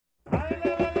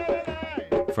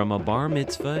From a bar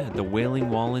mitzvah at the Wailing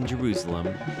Wall in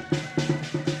Jerusalem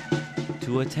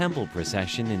to a temple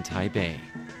procession in Taipei,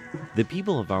 the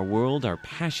people of our world are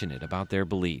passionate about their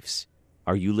beliefs.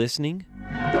 Are you listening?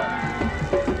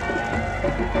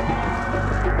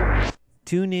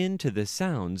 Tune in to the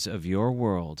sounds of your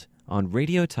world on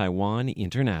Radio Taiwan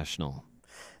International.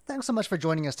 Thanks so much for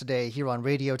joining us today here on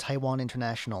Radio Taiwan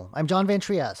International. I'm John Van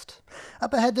Trieste.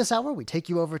 Up ahead this hour, we take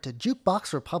you over to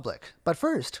Jukebox Republic. But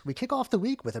first, we kick off the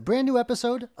week with a brand new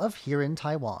episode of Here in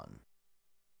Taiwan.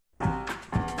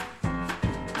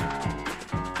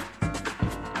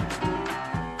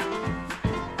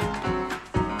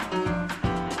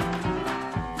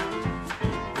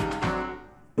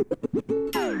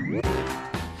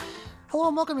 Hello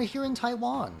and welcome to Here in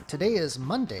Taiwan. Today is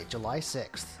Monday, July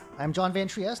 6th. I'm John Van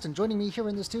Trieste, and joining me here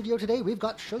in the studio today, we've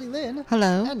got Shirley Lin.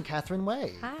 Hello. And Catherine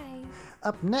Wei. Hi.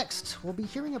 Up next, we'll be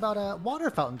hearing about a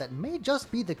water fountain that may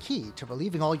just be the key to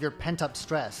relieving all your pent-up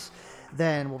stress.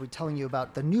 Then we'll be telling you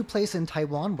about the new place in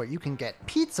Taiwan where you can get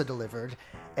pizza delivered,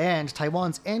 and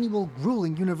Taiwan's annual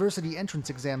grueling university entrance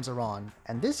exams are on.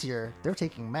 And this year, they're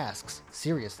taking masks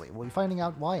seriously. We'll be finding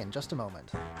out why in just a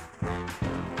moment.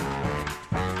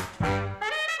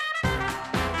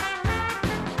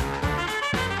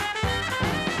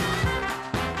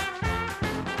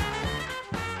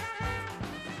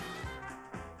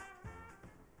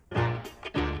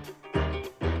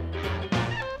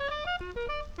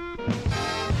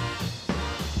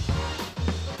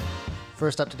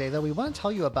 First up today, though, we want to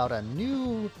tell you about a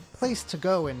new place to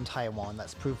go in Taiwan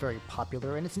that's proved very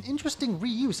popular, and it's an interesting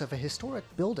reuse of a historic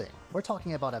building. We're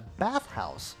talking about a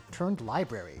bathhouse turned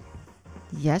library.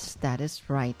 Yes, that is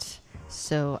right.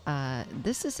 So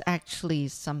this is actually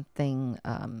something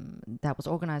that was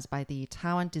organized by the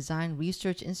Taiwan Design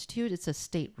Research Institute. It's a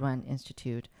state-run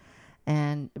institute,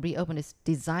 and reopened its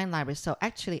design library. So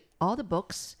actually, all the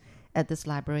books at this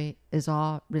library is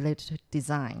all related to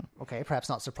design. Okay, perhaps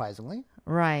not surprisingly.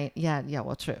 Right. Yeah,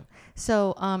 well, true.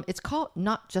 So it's called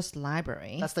Not Just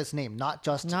Library. That's its name, Not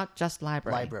Just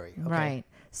Library. Library. Okay. Right.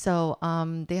 So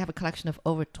they have a collection of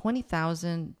over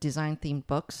 20,000 design-themed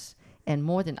books and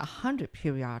more than 100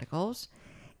 periodicals.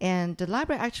 And the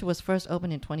library actually was first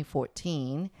opened in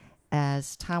 2014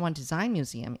 as Taiwan Design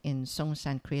Museum in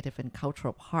Songshan Creative and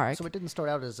Cultural Park. So it didn't start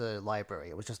out as a library,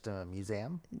 it was just a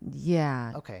museum?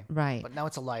 Yeah. Okay. Right. But now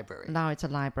it's a library. Now it's a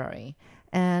library.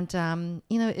 And,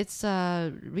 it's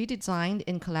redesigned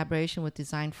in collaboration with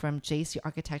design firm JC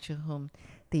Architecture, whom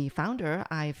the founder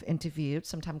I've interviewed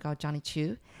some time ago, Johnny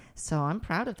Chu. So I'm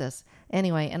proud of this.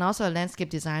 Anyway, and also a landscape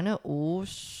designer, Wu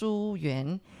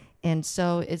Shuyuan. And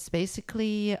so it's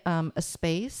basically a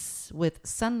space with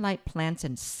sunlight, plants,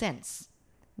 and scents,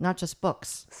 not just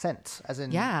books. Scents, as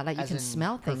in like you as can in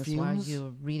smell things while perfumes?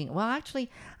 you're reading. Well, actually,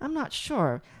 I'm not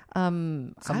sure. I have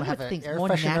would an think air more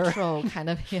freshener. natural kind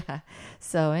of, yeah.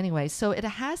 So anyway, so it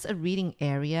has a reading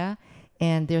area.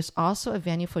 And there's also a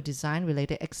venue for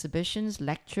design-related exhibitions,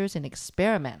 lectures, and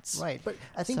experiments. Right, but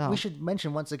I think we should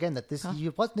mention once again that this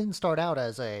didn't start out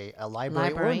as a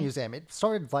library or a museum. It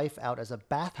started life out as a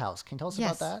bathhouse. Can you tell us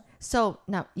about that? So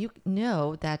now you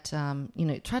know that,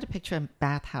 try to picture a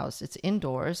bathhouse. It's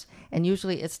indoors, and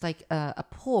usually it's like a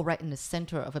pool right in the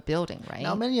center of a building, right?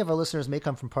 Now, many of our listeners may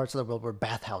come from parts of the world where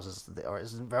bathhouses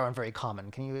aren't very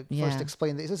common. Can you first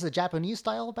explain, is this a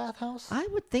Japanese-style bathhouse? I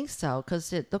would think so,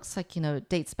 because it looks like, it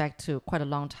dates back to quite a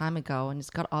long time ago, and it's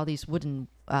got all these wooden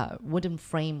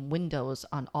frame windows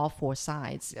on all four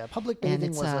sides. Yeah, public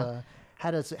bathing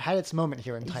had its moment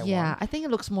here in Taiwan. Yeah, I think it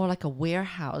looks more like a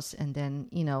warehouse, and then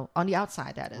on the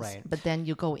outside that is. Right. But then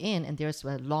you go in, and there's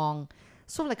a long,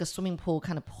 sort of like a swimming pool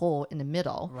kind of pool in the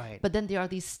middle. Right. But then there are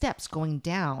these steps going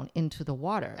down into the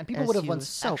water. And people would have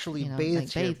once actually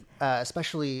bathed here,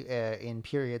 especially in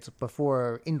periods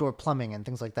before indoor plumbing and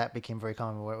things like that became very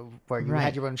common, where you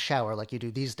had your own shower like you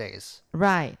do these days.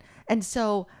 Right. And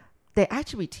so they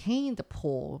actually retain the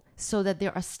pool so that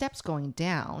there are steps going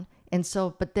down. And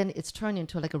so, but then it's turned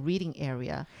into like a reading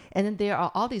area. And then there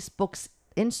are all these books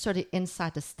inserted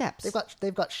inside the steps.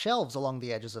 They've got shelves along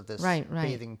the edges of this right.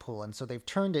 bathing pool, and so they've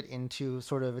turned it into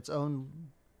sort of its own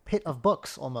pit of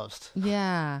books almost.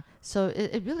 Yeah, so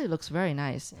it really looks very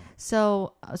nice.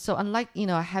 So unlike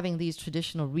having these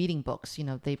traditional reading books,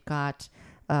 they've got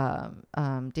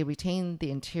they retain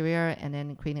the interior and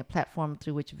then creating a platform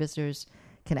through which visitors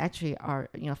can actually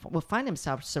will find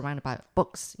themselves surrounded by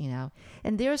books,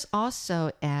 And there's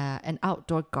also an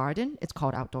outdoor garden. It's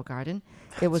called Outdoor Garden.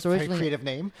 It was Very originally creative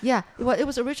name. Yeah, well, it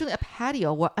was originally a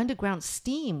patio where underground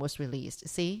steam was released.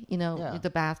 See,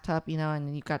 the bathtub,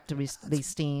 and you got to release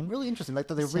steam. Really interesting. Like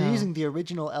they're reusing the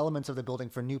original elements of the building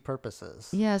for new purposes.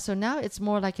 Yeah, so now it's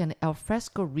more like an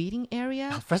alfresco reading area.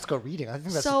 Alfresco reading. I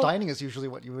think dining is usually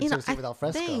what you would associate with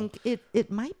alfresco. I think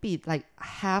it might be like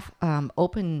half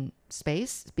open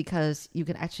space because you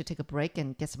can actually take a break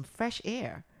and get some fresh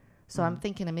air. So I'm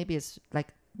thinking that maybe it's like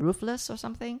roofless or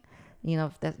something,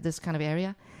 this kind of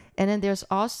area. And then there's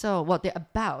also, they're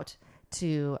about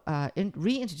to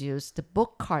reintroduce the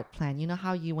book card plan. You know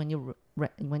how when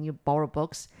you borrow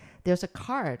books, there's a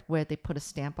card where they put a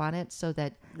stamp on it so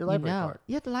that your library card.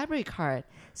 Yeah, the library card.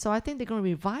 So I think they're going to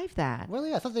revive that.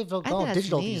 Really? I thought they've gone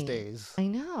digital these days. I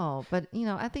know, but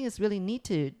I think it's really neat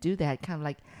to do that, kind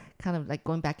of like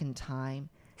going back in time.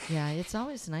 Yeah, it's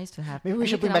always nice to have. Maybe we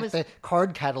should bring back the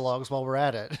card catalogs while we're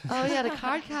at it. Oh yeah, the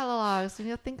card catalogs.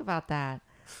 Think about that.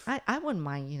 I wouldn't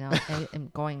mind,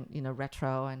 going,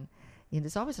 retro, and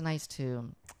it's always nice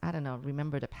to, I don't know,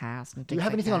 remember the past. And do you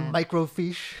have anything on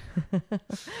microfiche?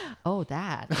 Oh,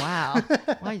 that! Wow,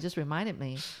 wow, you just reminded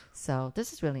me. So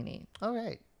this is really neat. All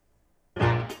right.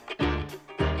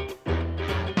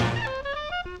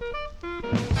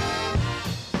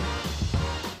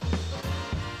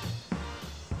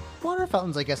 Water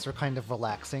fountains, I guess, are kind of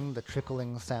relaxing, the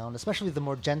trickling sound, especially the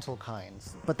more gentle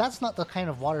kinds. But that's not the kind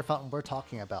of water fountain we're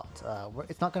talking about.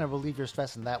 It's not going to relieve your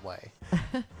stress in that way.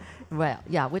 Well,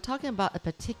 yeah, we're talking about a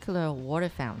particular water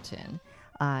fountain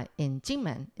in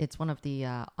Jinmen. It's one of the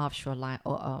offshore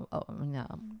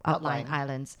outlying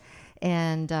islands.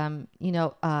 And,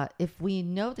 if we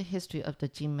know the history of the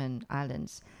Jinmen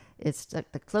Islands, it's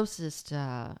like the closest,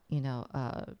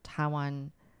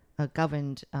 Taiwan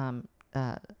governed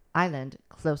island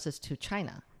closest to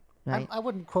China, right? I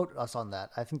wouldn't quote us on that.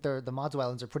 I think the Matsu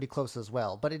Islands are pretty close as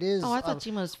well. But it is... Oh, I thought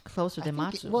Jinmen was closer than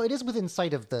Matsu. It is within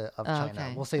sight of China.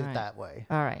 Okay. We'll say it that way.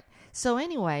 All right. So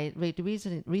anyway, we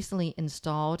recently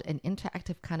installed an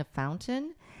interactive kind of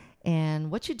fountain.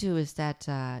 And what you do is that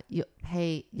you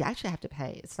actually have to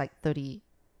pay. It's like 30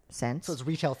 cents. So it's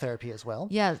retail therapy as well?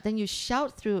 Yeah. Then you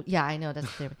shout through... Yeah, I know that's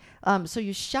therapy. So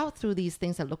you shout through these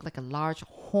things that look like a large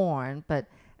horn, but...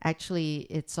 Actually,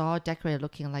 it's all decorated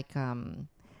looking like, wait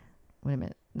a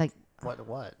minute, like... What?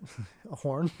 A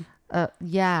horn?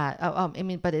 Yeah.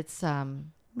 But it's, what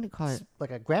do you call it? Like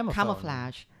a gramophone.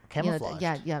 Camouflage. Camouflage.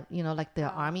 Yeah, like the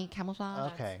army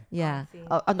camouflage. Okay. Yeah,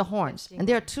 on the horns. And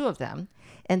there are two of them.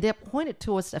 And they're pointed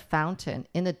towards a fountain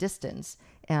in the distance,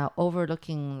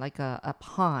 overlooking like a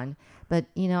pond. But,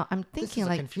 I'm thinking this is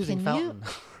like... a confusing fountain.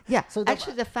 Yeah, so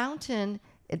actually the fountain...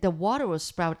 The water will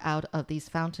sprout out of these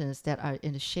fountains that are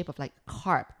in the shape of like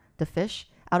carp, the fish,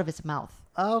 out of its mouth.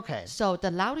 Okay. So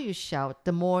the louder you shout,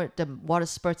 the more the water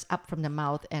spurts up from the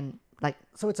mouth and like...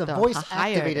 So it's a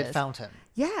voice-activated fountain.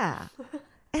 Yeah.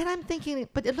 And I'm thinking,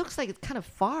 but it looks like it's kind of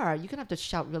far. You're going to have to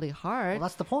shout really hard. Well,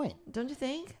 that's the point. Don't you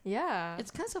think? Yeah.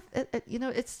 It's kind of,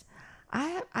 it's...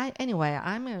 Anyway,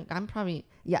 I'm probably...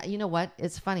 Yeah, you know what?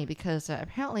 It's funny because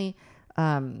apparently...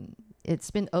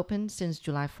 it's been open since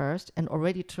July 1st, and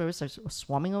already tourists are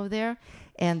swarming over there.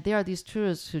 And there are these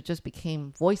tourists who just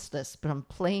became voiceless from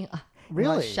playing,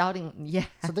 really shouting. Yeah.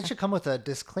 So they should come with a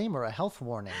disclaimer, a health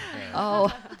warning.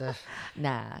 Oh,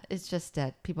 nah. It's just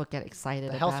that people get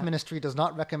excited. The health ministry does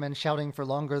not recommend shouting for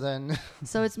longer than.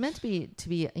 So it's meant to be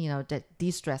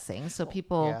de-stressing. So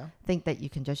people think that you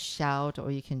can just shout, or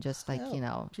you can just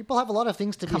People have a lot of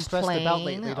things to be stressed about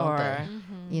lately, don't they?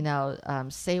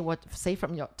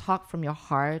 Talk from your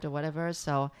heart or whatever.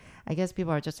 So I guess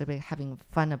people are just a bit having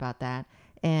fun about that.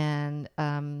 And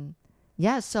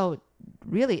so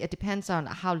really it depends on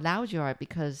how loud you are,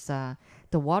 because the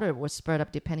water will spurt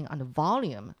up depending on the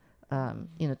volume,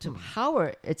 to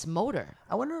power its motor.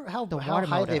 I wonder how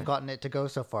high they've gotten it to go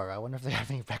so far. I wonder if they have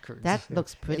any records. That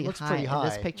looks pretty high in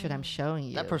this picture that I'm showing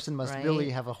you. That person must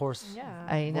really have a horse. Yeah.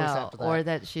 I know. After that. Or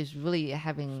that she's really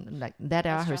having let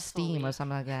out her steam or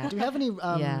something like that. Do you have any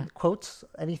quotes,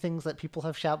 any things that people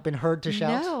have been heard to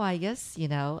shout? No, I guess,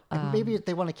 maybe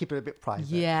they want to keep it a bit private.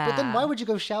 Yeah. But then why would you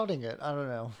go shouting it? I don't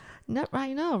know. No,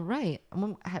 right. No, right.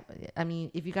 I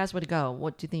mean, if you guys were to go,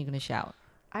 what do you think you're going to shout?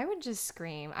 I would just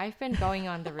scream. I've been going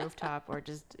on the rooftop or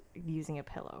just using a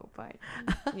pillow, but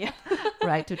yeah.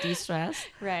 Right, to de-stress.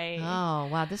 Right. Oh,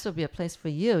 wow, this would be a place for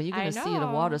you. You're I going to see the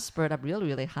know. water spurt up really,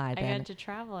 really high I then. get to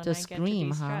travel and To I get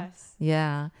scream, to huh? de-stress.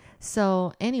 Yeah.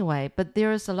 So anyway, but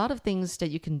there's a lot of things that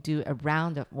you can do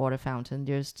around the water fountain.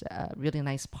 There's a really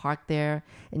nice park there,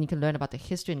 and you can learn about the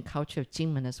history and culture of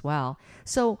Jingmen as well.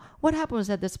 So what happened was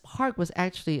that this park was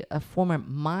actually a former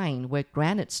mine where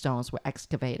granite stones were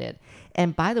excavated.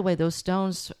 And by the way, those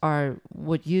stones were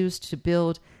used to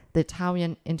build the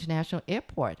Taoyuan International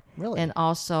Airport. Really? And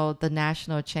also the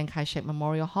National Chiang Kai-shek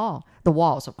Memorial Hall. The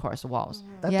walls, of course, the walls.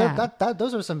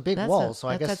 Those are some big walls. So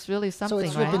I guess that's really So something,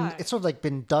 it's sort of right? been, it's sort of like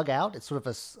been dug out. It's sort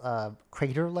of a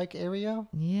crater-like area,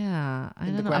 Yeah, I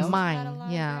In the don't know. A ground? mine. Not a lot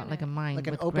of Yeah, granite. like a mine. like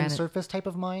an with open granite. surface type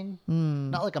of mine.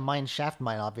 Not like a mine shaft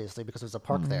mine, obviously, because there's a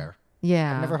park there.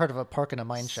 Yeah. I've never heard of a park in a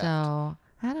mine shaft. So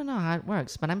I don't know how it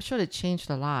works, but I'm sure it changed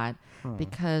a lot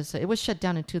because it was shut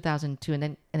down in 2002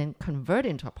 and then converted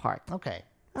into a park. Okay,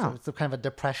 Oh. so it's a kind of a So I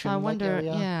depression-like wonder,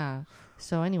 area. yeah.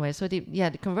 So anyway, they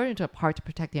converted into a park to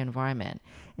protect the environment.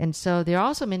 And so there are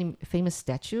also many famous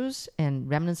statues and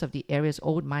remnants of the area's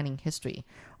old mining history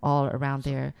all around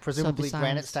there. So Presumably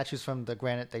granite besides- statues from the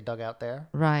granite they dug out there.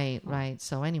 Right.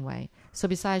 So anyway, so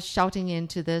besides shouting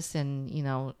into this and,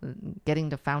 getting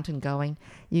the fountain going,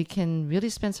 you can really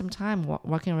spend some time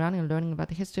walking around and learning about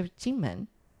the history of Jingmen.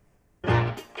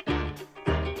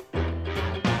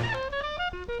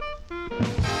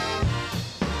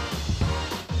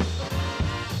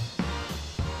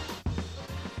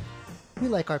 We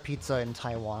like our pizza in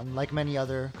Taiwan. Like many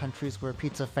other countries, we're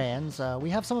pizza fans. We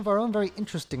have some of our own very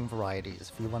interesting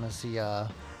varieties. If you want to see,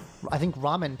 I think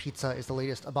ramen pizza is the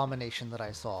latest abomination that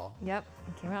I saw. Yep,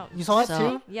 it came out. You saw it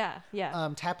So- too?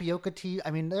 Yeah. Tapioca tea. I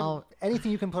mean, Oh,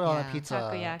 anything you can put on a yeah. pizza.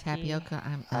 Takoyaki. Tapioca,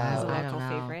 is a I local don't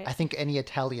know. favorite. I think any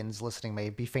Italians listening may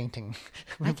be fainting.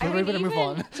 I We're mean, going to move even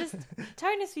on. just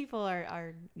Chinese people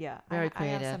are Very I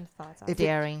creative. have some thoughts on If it.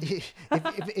 Daring.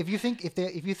 if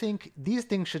you think these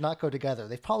things should not go together,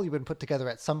 they've probably been put together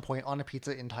at some point on a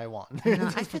pizza in Taiwan. No, I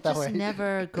Let's put could it that just way.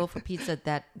 never go for pizza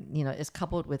that is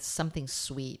coupled with something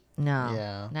sweet. No,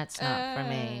 Yeah. that's not for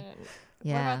me. What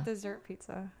Yeah, about dessert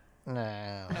pizza? No,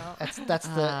 No. that's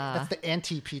the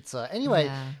anti pizza. Anyway,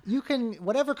 Yeah. you can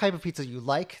whatever type of pizza you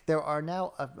like. There are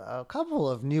now a couple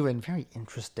of new and very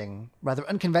interesting, rather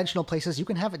unconventional places you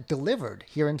can have it delivered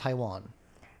here in Taiwan.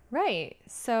 Right.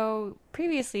 So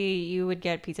previously you would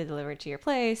get pizza delivered to your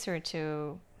place or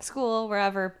to school,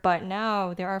 wherever, but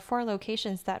now there are 4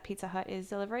 locations that Pizza Hut is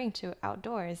delivering to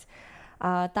outdoors.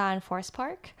 Da'an Forest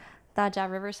Park, Daja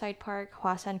Riverside Park,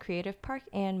 Hwasan Creative Park,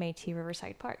 and Métis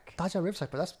Riverside Park. Daja Riverside,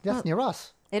 but that's near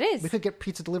us. It is. We could get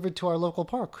pizza delivered to our local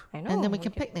park. I know. and then we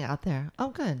can could- picnic out there. Oh,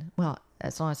 good. Well,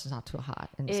 as long as it's not too hot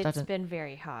and it It's doesn't. been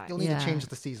very hot. You'll need Yeah. to change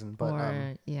the season, but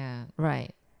Yeah,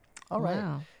 right. all right.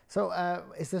 Wow. So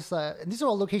is this? And these are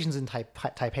all locations in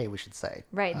Taipei. We should say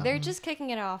Right. They're just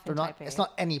kicking it off they're in not. Taipei. It's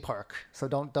not any park. So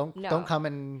don't No. come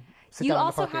and sit You down in the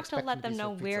also park and have to expect let to them be know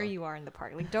served where pizza. you are in the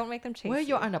park. Like, don't make them chase Where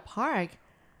you're you. on the park.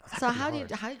 So could be how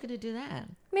are hard. you gonna do that?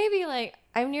 Maybe like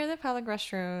I'm near the public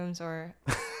restrooms or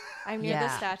I'm near the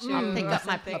statue. I'll pick or up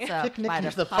my something. pizza Picnic by near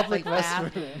the the public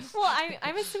bath. restrooms. Well,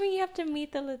 I'm assuming you have to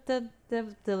meet the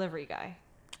delivery guy.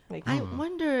 Like I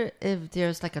wonder if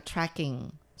there's like a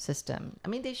tracking system. I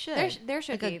mean, they should. There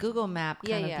should like be. a Google Map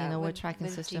Yeah, kind yeah, of, with- tracking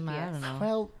with system. I GPS. don't know.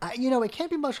 Well, it can't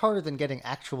be much harder than getting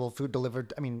actual food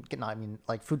delivered.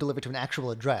 Like food delivered to an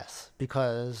actual address.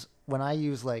 Because when I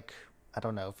use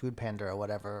Food Panda or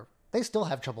whatever, they still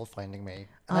have trouble finding me.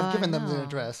 And I've I given them an know.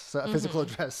 address, a physical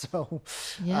address. So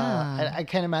Yeah. I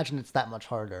can't imagine it's that much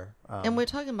harder. And we're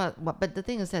talking about, but the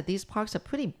thing is that these parks are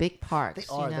pretty big parks.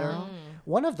 They are. You They're know?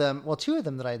 one of them. Well, 2 of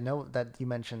them that I know that you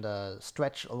mentioned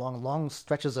stretch along long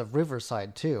stretches of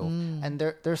riverside too, and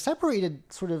they're separated.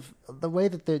 Sort of the way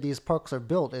that these parks are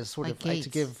built is sort Like of like to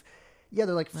gates. give. Yeah,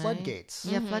 they're like Right? floodgates.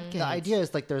 Yeah, floodgates. The idea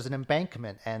is like there's an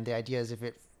embankment, and the idea is if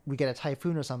we get a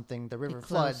typhoon or something, the river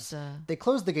close, floods. They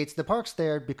close the gates. The park's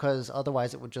there because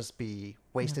otherwise it would just be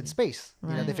wasted space.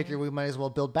 They figure we might as well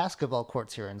build basketball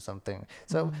courts here and something.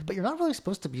 So, but you're not really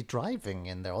supposed to be driving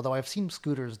in there. Although I've seen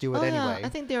scooters do it Oh, anyway. yeah. I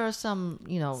think there are some,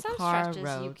 some car stretches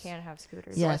roads. you can have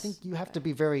scooters. Yeah. So I Yes. think you have to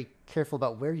be very careful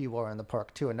about where you are in the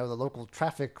park too, and know the local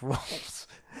traffic rules.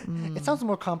 It sounds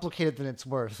more complicated than it's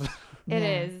worth. It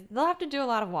is. They'll have to do a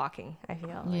lot of walking, I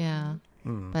feel. Like. Yeah.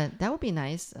 But that would be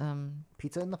nice.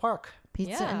 Pizza in the park.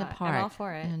 Pizza in the Yeah, I'm park. all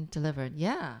for it. And delivered.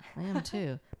 Yeah, I am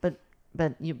too.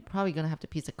 but you're probably going to have the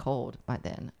pizza cold by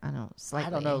then. I don't know, slightly. I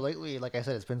don't know. Lately, like I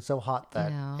said, it's been so hot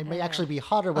that Yeah. it may actually be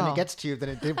hotter when Oh. it gets to you than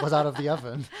it was out of the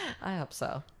oven. I hope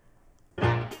so.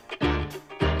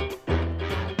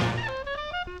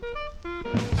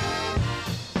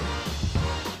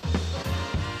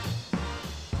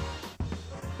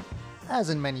 As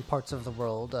in many parts of the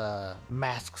world,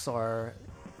 masks are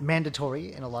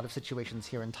mandatory in a lot of situations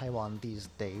here in Taiwan these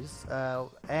days.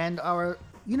 And our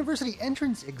university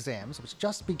entrance exams, which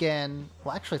just began,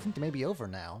 well, actually, I think they may be over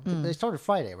now. They started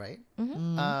Friday, right?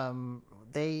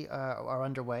 They are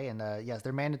underway, and yes,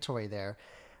 they're mandatory there.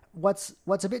 What's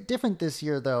a bit different this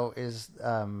year, though, is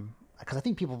because I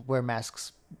think people wear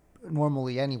masks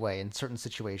normally anyway in certain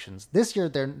situations. This year,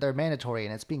 they're mandatory,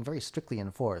 and it's being very strictly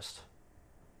enforced.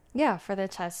 Yeah, for the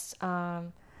tests.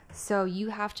 So you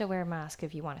have to wear a mask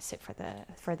if you want to sit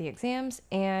for the exams,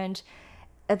 and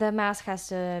the mask has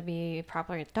to be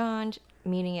properly donned,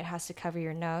 meaning it has to cover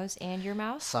your nose and your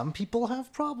mouth. Some people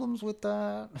have problems with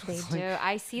that. They It's do. like,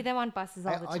 I see them on buses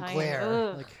all the I time. glare.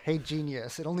 Ugh. Like, hey,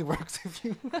 genius, it only works if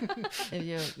you...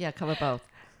 If you, cover both.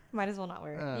 Might as well not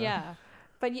wear it. Yeah.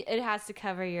 But it has to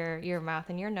cover your mouth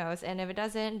and your nose, and if it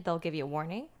doesn't, they'll give you a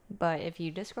warning. But if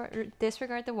you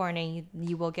disregard the warning,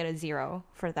 you will get a 0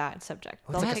 for that subject.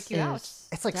 They'll That kick you out. is-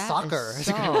 It's like that soccer. is It's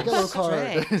like a yellow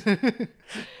card. strict.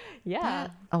 Yeah.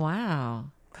 Oh, wow.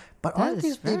 But That aren't is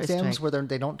these the very exams strict. where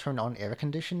they don't turn on air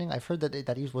conditioning? I've heard that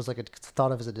that was like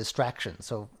thought of as a distraction.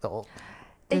 So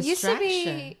It used to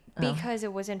Distraction. be because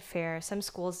it wasn't fair. Some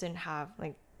schools didn't have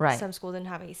Right. some schools didn't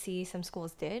have AC, some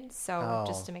schools did. So Oh.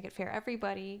 just to make it fair,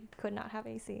 everybody could not have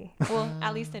AC. Well,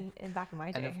 at least in back in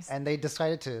my days. and they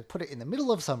decided to put it in the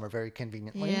middle of summer very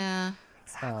conveniently. Yeah.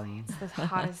 Exactly. It's the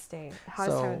hottest hottest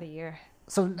time so- of the year.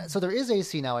 So there is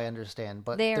AC now, I understand,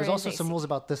 but There there's is also some AC. rules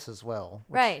about this as well.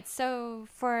 Right. So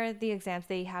for the exams,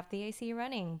 they have the AC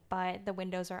running, but the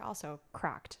windows are also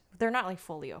cracked. They're not like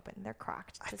fully open. They're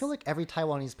cracked. I feel like every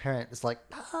Taiwanese parent is like,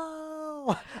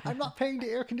 no, I'm not paying to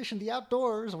air condition the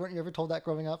outdoors. Weren't you ever told that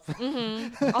growing up?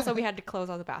 Also, we had to close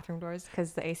all the bathroom doors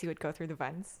because the AC would go through the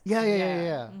vents.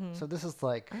 Yeah. So this is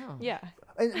like, Oh. Yeah.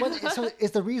 so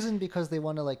is the reason because they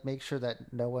want to like make sure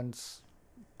that no one's,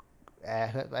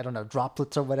 I don't know,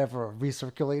 droplets or whatever are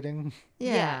recirculating?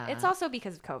 Yeah. It's also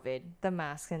because of COVID, the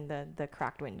masks and the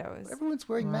cracked windows. Everyone's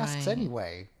wearing masks Right.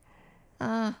 anyway.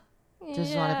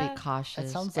 Just want to Yeah. be cautious. It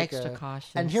sounds like extra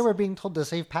cautious. And here we're being told to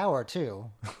save power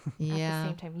too. At the yeah.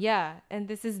 same time. Yeah. And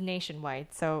this is nationwide.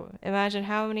 So imagine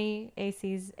how many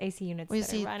AC units Well, you that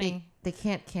see, are running. they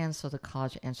can't cancel the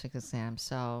college entrance exam,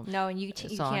 so No, and you so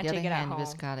can't on the take other it at hand, you home.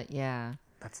 just got it. Yeah.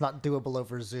 That's not doable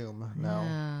over Zoom. No.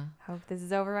 Yeah. Hope this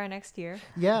is over by next year.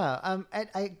 Yeah,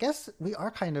 I guess we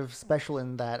are kind of special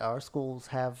in that our schools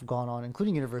have gone on,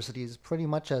 including universities, pretty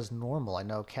much as normal. I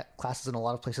know classes in a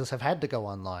lot of places have had to go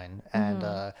online,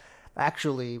 and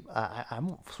actually,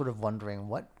 I'm sort of wondering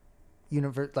what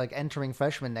entering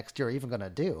freshmen next year are even going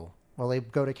to do. Will they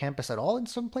go to campus at all in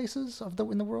some places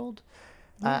in the world?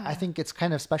 I think it's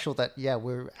kind of special that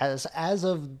we're as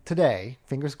of today,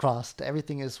 fingers crossed,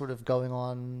 everything is sort of going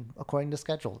on according to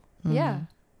schedule. Yeah.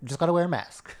 You just got to wear a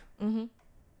mask.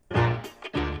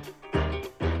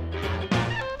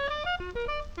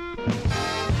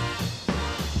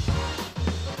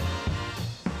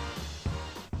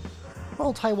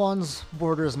 Well, Taiwan's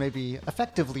borders may be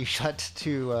effectively shut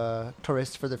to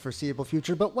tourists for the foreseeable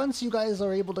future, but once you guys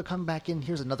are able to come back in,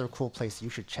 here's another cool place you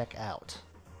should check out.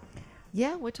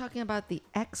 Yeah, we're talking about the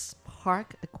X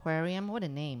Park Aquarium. What a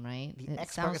name, right? The It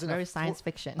X Park sounds is in a very science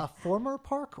fiction. A former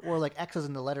park, or like X is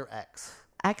in the letter X?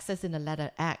 X is in the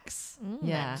letter X.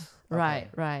 Yeah, X. right,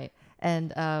 Okay. right.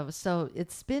 And so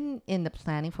it's been in the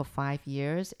planning for 5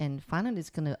 years, and finally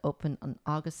it's going to open on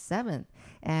August 7th.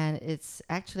 And it's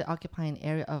actually occupying an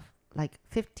area of like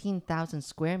 15,000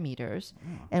 square meters.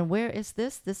 And where is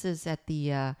this? This is at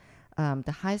the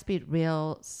high-speed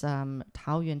rail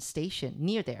Taoyuan station,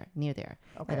 near there,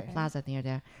 at the Okay. plaza near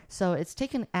there. So it's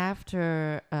taken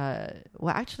after,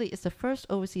 actually, it's the first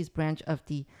overseas branch of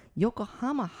the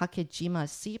Yokohama Hakejima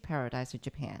Sea Paradise in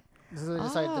Japan. So they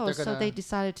decided that they're So gonna. they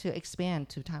decided to expand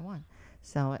to Taiwan.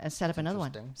 So set up another one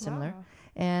interesting. similar. Wow.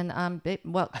 And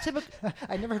typically,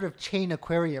 I never heard of chain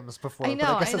aquariums before. I know,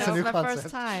 but I guess I that's know. a new It's my concept.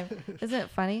 first time. Isn't it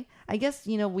funny? I guess,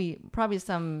 we probably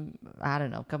some, I don't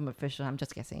know, government official, I'm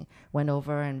just guessing, went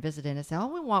over and visited and said, oh,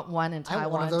 we want one in I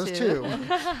Taiwan want one of those too.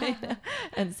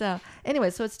 And so, anyway,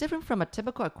 so it's different from a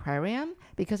typical aquarium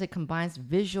because it combines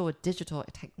visual digital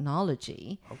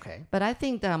technology. Okay. But I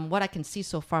think what I can see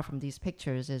so far from these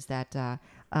pictures is that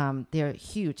they're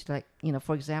huge. Like,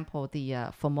 for example, the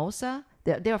Formosa,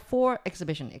 there are 4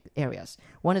 exhibition areas.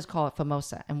 One is called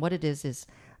Formosa. And what it is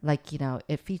like,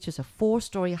 it features a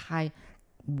 4-story high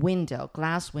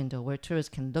glass window, where tourists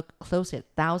can look close at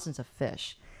thousands of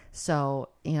fish. So,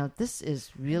 this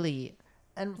is really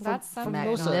And That sounds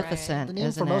Formosa, magnificent, the name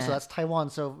isn't Formosa, it? that's Taiwan.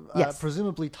 So Yes.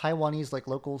 presumably Taiwanese like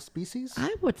local species.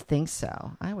 I would think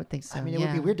so. I would think so. I mean, it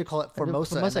would be yeah. weird to call it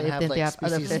Formosa, Formosa and then if have they like have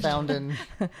other species fish. found in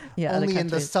Yeah, other only in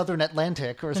the countries. southern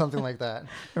Atlantic or something like that.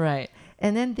 Right.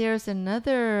 And then there's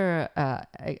another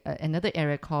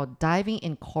area called Diving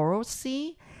in Coral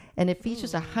Sea, and it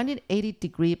features a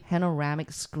 180-degree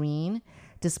panoramic screen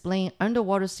displaying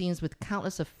underwater scenes with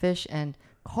countless of fish and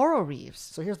coral reefs.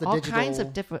 So here's the all digital- kinds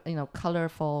of different,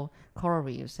 colorful coral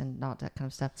reefs and all that kind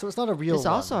of stuff. So it's not a real It's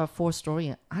one. also a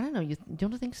 4-story. I don't know. You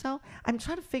don't think so? I'm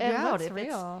trying to figure It out looks if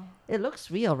real. it looks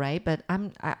real, right? But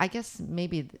I guess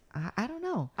maybe I don't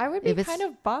know. I would be If it's- kind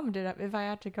of bummed if I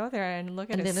had to go there and look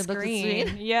at And a then look at the screen.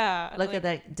 screen? Yeah. Look at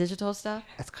that digital stuff.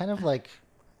 It's kind of like,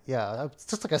 yeah, it's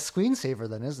just like a screensaver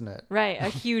then, isn't it? Right, a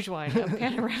huge one, a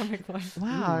panoramic one.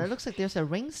 Wow, it looks like there's a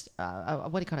what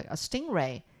do you call it? A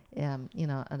stingray, at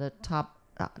the top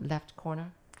left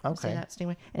corner. You see Okay. that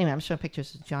stingray? Anyway, I'm showing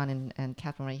pictures of John and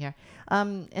Catherine right here.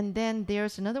 And then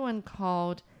there's another one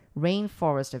called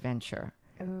Rainforest Adventure.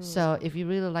 So if you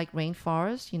really like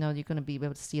rainforest, you're going to be able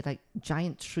to see like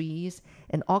giant trees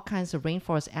and all kinds of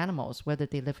rainforest animals, whether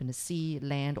they live in the sea,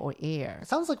 land, or air. It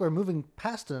sounds like we're moving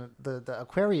past the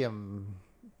aquarium.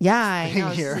 Yeah, I know.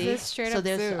 Here. See? This is straight So up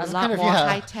there's zoo. a It's lot kind of- more yeah.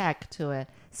 high tech to it.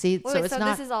 See, Wait, so it's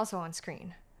not. this is also on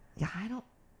screen. Yeah, I don't.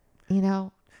 You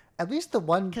know, At least the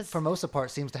one 'Cause- Formosa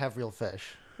part seems to have real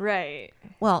fish. Right.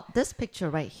 well, this picture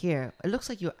right here, it looks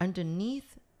like you're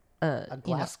underneath A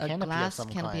glass a canopy of glass some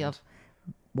canopy kind. of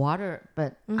water,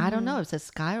 but I don't know if it's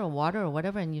sky or water or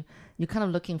whatever, and you're kind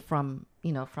of looking from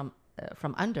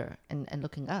from under and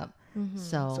looking up.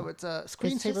 So it's a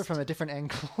screensaver just- from a different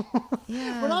angle.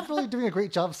 Yeah, We're not really doing a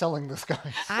great job selling this,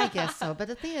 guys. I guess so. But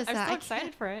the thing is I'm that so I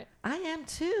excited for it. I am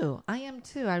too.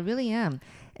 I really am.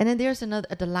 And then there's another.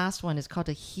 The last one is called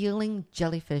the Healing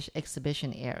Jellyfish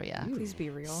Exhibition Area. Please be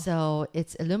real. So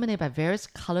it's illuminated by various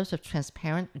colors of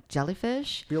transparent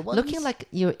jellyfish, Real ones? looking like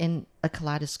you're in a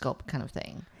kaleidoscope kind of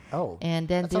thing. Oh, And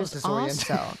then that sounds there's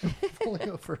disorienting. also Pulling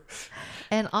over.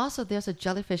 and also there's a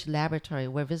jellyfish laboratory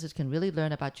where visitors can really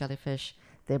learn about jellyfish,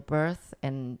 their birth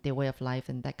and their way of life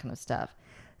and that kind of stuff.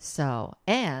 So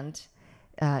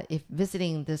if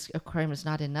visiting this aquarium is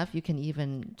not enough, you can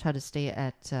even try to stay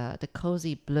at the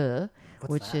Cozy Bleu,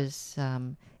 which is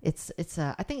it's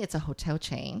I think it's a hotel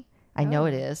chain. I know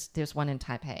it is. There's one in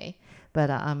Taipei, but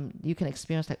you can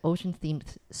experience like ocean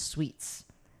themed suites,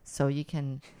 so you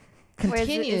can Wait,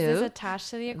 continue. is this attached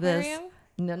to the this- aquarium?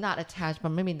 No, not attached, but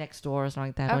maybe next door or something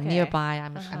like that, or Okay. nearby.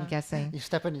 I'm guessing. You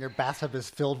step in and your bathtub is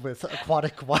filled with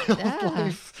aquatic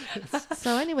wildlife.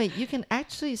 So anyway, you can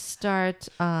actually start.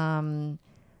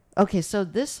 Okay, so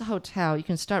this hotel you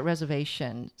can start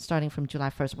reservation starting from July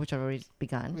 1st, which I've already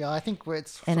begun. Yeah, I think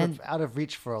it's And sort of then- out of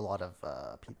reach for a lot of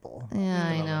people. Yeah, I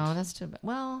moment. know that's too bad.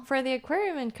 Well, For the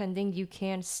aquarium in Kunming, you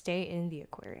can stay in the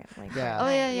aquarium. Like Yeah. oh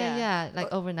overnight, yeah, like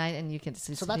overnight, and you can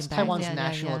see. So that's sleeping bags. Taiwan's Yeah,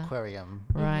 national yeah. aquarium.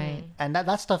 Right. And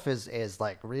that stuff is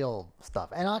like real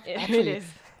stuff. And It actually, is.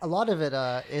 a lot of it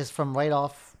is from right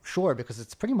off shore because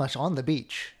it's pretty much on the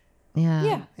beach. Yeah.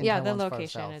 Yeah, in yeah, the Taiwan's far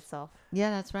location south. itself. Yeah,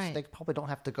 that's So right. they probably don't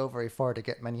have to go very far to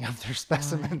get many of their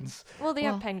specimens. Well, they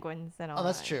Well- have penguins and all. Oh,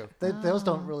 that's that. true. Those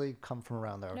don't really come from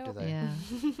around there, do Nope. they? Yeah.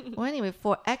 Well, anyway,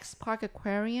 for X Park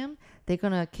Aquarium, they're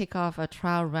gonna kick off a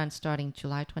trial run starting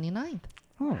July 29th.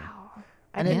 Hmm. Wow.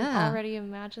 I And can Yeah. already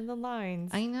imagine the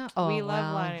lines. I know. Oh, We love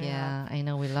well, lining yeah, I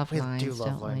know we love We lines, do love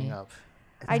don't lining we? up.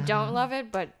 I don't love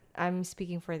it, but I'm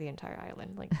speaking for the entire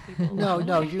island. Like people. No,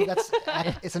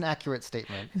 it's an accurate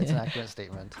statement. It's an accurate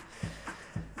statement.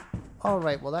 All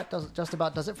right, well, that just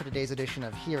about does it for today's edition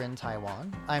of Here in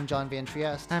Taiwan. I'm John Van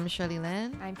Trieste. I'm Shirley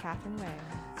Lin. I'm Catherine Wei.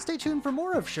 Stay tuned for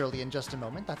more of Shirley in just a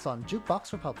moment. That's on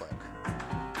Jukebox Republic.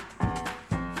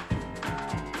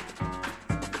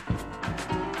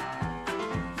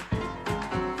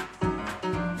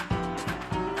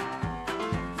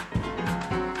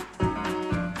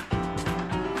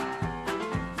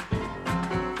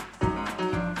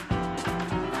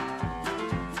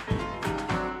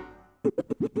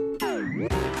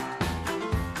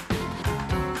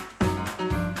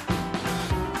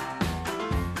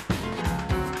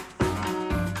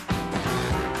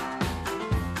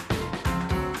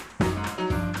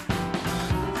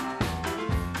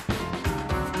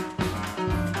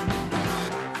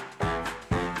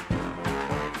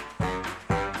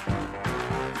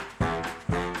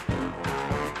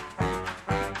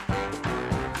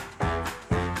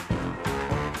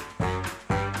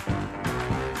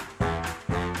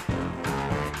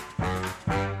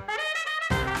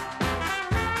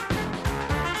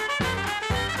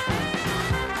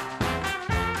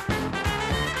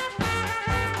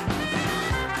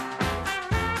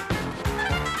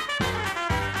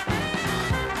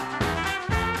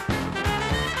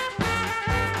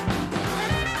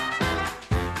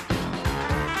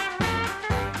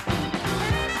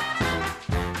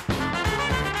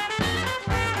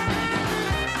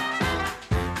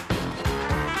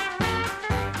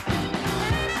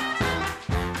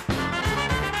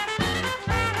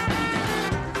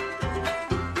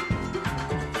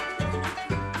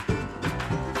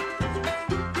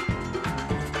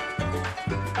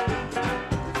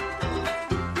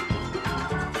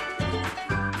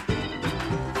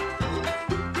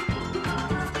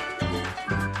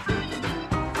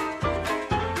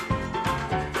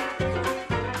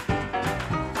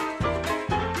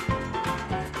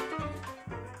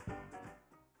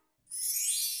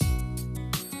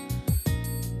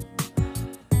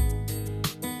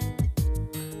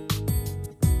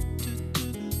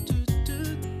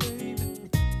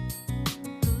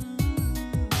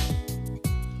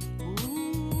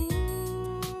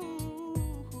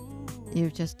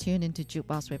 You've just tuned into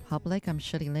Jukebox Republic. I'm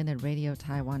Shirley Lin at Radio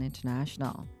Taiwan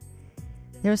International.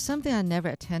 There was something I never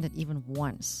attended even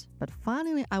once, but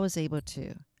finally I was able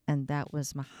to, and that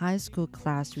was my high school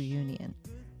class reunion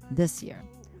this year.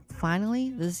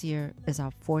 Finally, this year is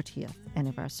our 40th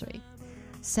anniversary.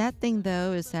 Sad thing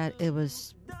though is that it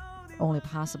was only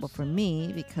possible for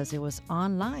me because it was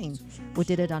online. We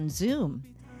did it on Zoom.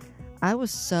 I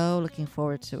was so looking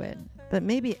forward to it, but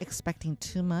maybe expecting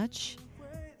too much.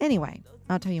 Anyway,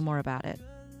 I'll tell you more about it.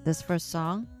 This first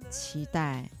song, 期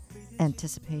待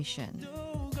Anticipation.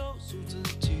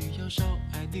 少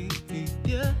爱你一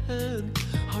点，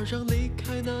好让离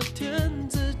开那天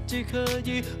自己可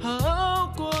以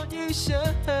好过一些。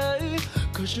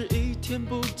可是，一天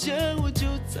不见，我就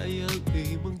在夜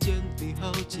里梦见你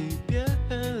好几遍。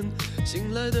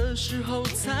醒来的时候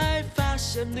才发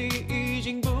现你已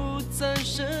经不在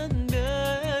身边。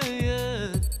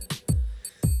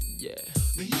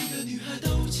每一个女孩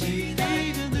都期待，每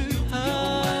一个女孩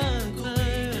能够被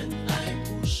人爱，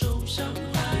不受伤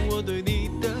害。我对你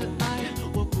的爱，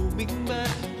我不明白，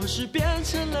何时变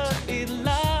成了依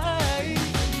赖。每一个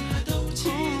女孩都期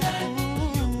待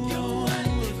能拥有爱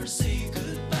 ，Never say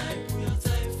goodbye， 不要再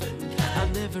分开。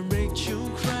I'll never make you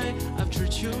cry， I've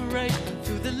treated you right，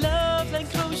 feel the love and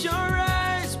close your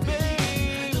eyes，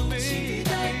 baby。都期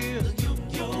待能拥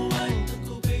有爱，能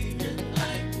够被人爱，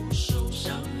不受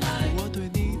伤害。我对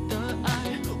你的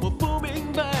爱，我不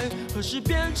明白，何时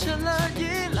变成了依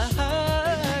赖。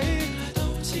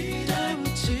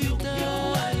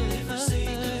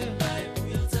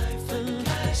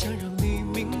想让你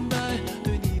明白，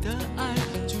对你的爱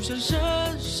就像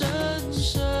深深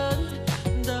深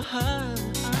的海。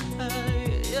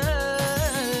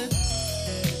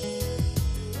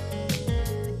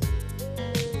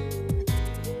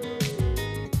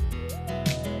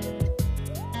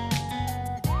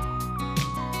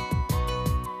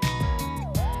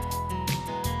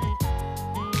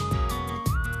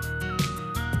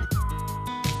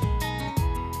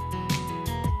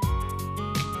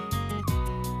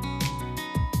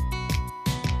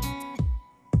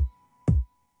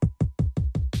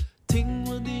听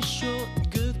完你说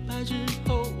goodbye 之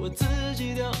后，我自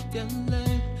己掉眼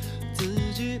泪，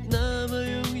自己那么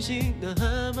用心，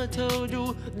那么投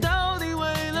入，到底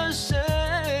为了谁？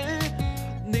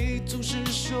你总是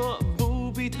说不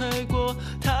必太过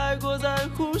在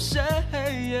乎谁，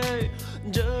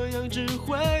这样只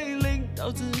会令到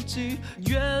自己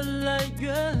越来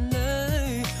越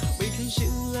累。每天醒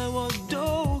来我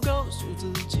都告诉自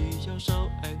己要少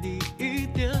爱你一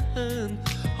点，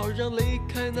好让离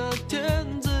开那天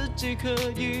自己可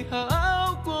以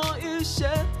好过一些。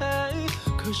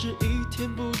可是，一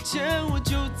天不见，我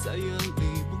就在夜里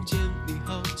梦见你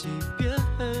好几遍。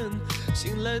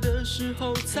醒来的时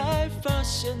候才发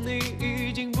现你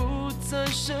已经不在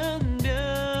身边。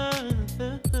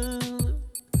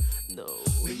No，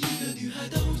 每一个女孩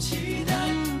都期待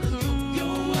能拥有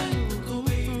爱，能够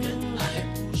被人爱，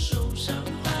不受伤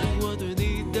害。我对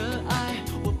你的爱，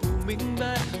我不明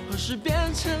白，何时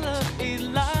变成了依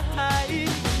赖。每一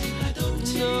个女孩都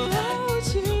期待能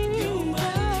拥有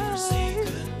爱 ，Never say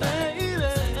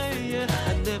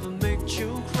goodbye，baby。I never make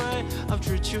you cry, I'll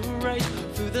treat you right,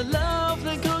 feel the love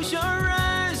that close your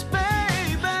eyes,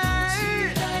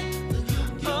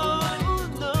 baby。Oh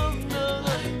no no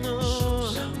no，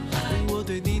 我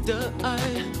对你的爱，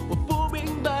我不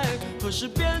明白，何时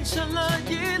变成了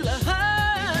依赖。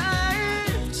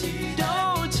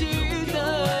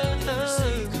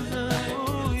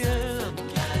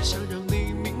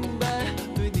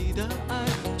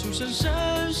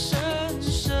深深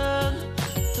深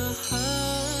的海。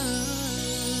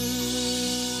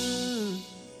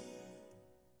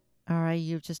All right,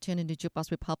 you've just tuned into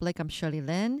Jukebox Republic. I'm Shirley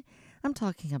Lin. I'm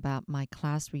talking about my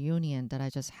class reunion that I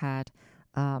just had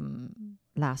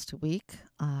last week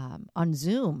on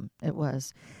Zoom. It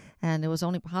was. And it was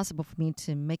only possible for me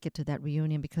to make it to that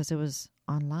reunion because it was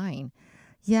online.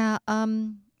 Yeah, I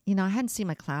hadn't seen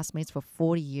my classmates for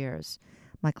 40 years.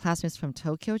 My classmates from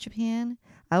Tokyo, Japan.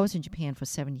 I was in Japan for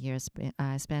 7 years.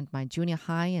 I spent my junior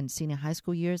high and senior high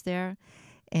school years there.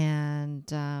 And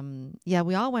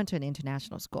we all went to an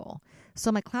international school.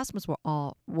 So my classmates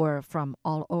were from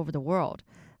all over the world,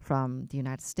 from the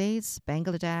United States,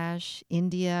 Bangladesh,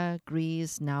 India,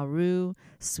 Greece, Nauru,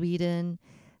 Sweden,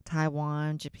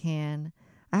 Taiwan, Japan.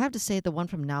 I have to say the one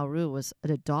from Nauru was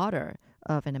the daughter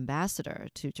of an ambassador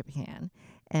to Japan,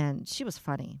 and she was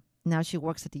funny. Now she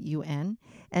works at the UN,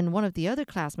 and one of the other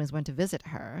classmates went to visit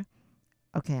her.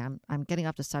 Okay, I'm getting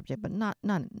off the subject, but not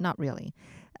really.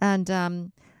 And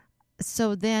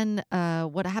so then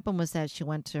what happened was that she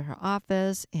went to her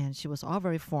office, and she was all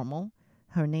very formal.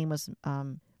 Her name was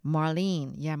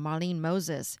Marlene. Yeah, Marlene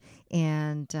Moses.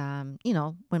 And,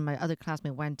 when my other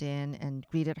classmate went in and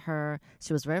greeted her,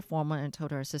 she was very formal and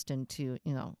told her assistant to,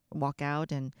 walk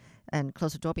out and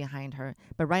close the door behind her.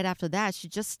 But right after that, she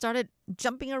just started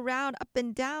jumping around up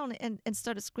and down and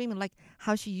started screaming like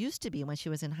how she used to be when she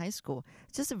was in high school.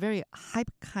 Just a very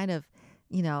hype kind of,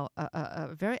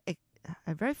 a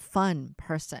very fun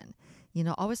person.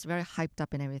 Always very hyped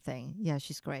up and everything. Yeah,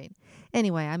 she's great.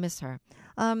 Anyway, I miss her.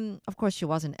 Of course, she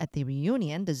wasn't at the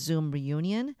reunion, the Zoom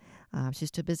reunion.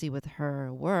 She's too busy with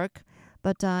her work.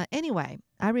 But anyway,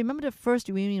 I remember the first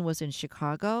reunion was in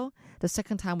Chicago. The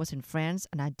second time was in France,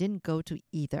 and I didn't go to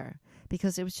either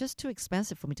because it was just too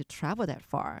expensive for me to travel that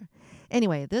far.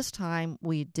 Anyway, this time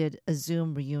we did a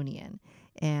Zoom reunion.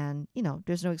 And,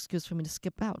 there's no excuse for me to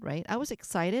skip out, right? I was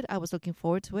excited. I was looking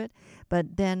forward to it.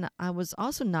 But then I was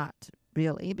also not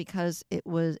really because it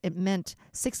meant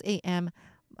 6 a.m.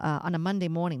 On a Monday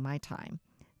morning, my time.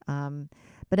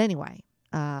 But anyway,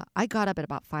 I got up at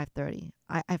about 5:30.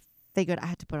 I figured I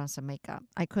had to put on some makeup.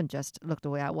 I couldn't just look the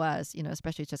way I was,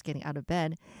 especially just getting out of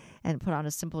bed and put on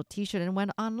a simple T-shirt and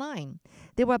went online.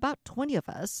 There were about 20 of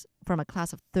us from a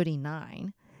class of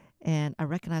 39. And I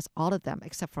recognized all of them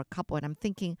except for a couple. And I'm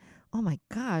thinking, oh my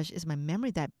gosh, is my memory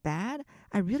that bad?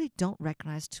 I really don't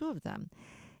recognize 2 of them.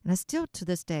 And I still, to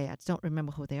this day, I don't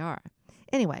remember who they are.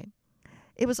 Anyway,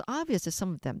 it was obvious that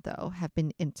some of them, though, have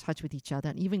been in touch with each other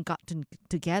and even gotten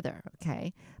together,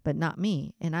 okay? But not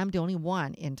me. And I'm the only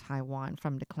one in Taiwan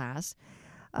from the class.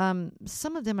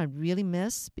 Some of them I really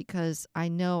miss because I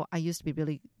know I used to be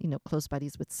really, close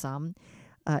buddies with some,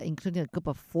 including a group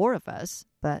of 4 of us.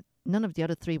 But none of the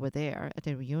other 3 were there at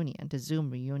the reunion, the Zoom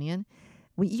reunion.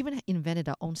 We even invented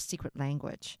our own secret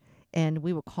language. And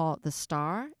we were called the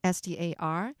STAR,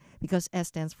 S-T-A-R, because S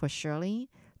stands for Shirley,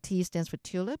 T stands for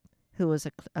Tulip, who was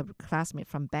a classmate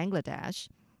from Bangladesh,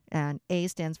 and A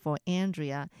stands for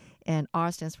Andrea, and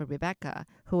R stands for Rebecca,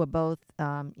 who were both,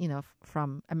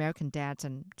 from American dads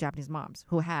and Japanese moms,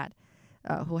 who have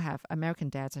American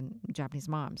dads and Japanese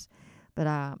moms.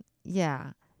 But,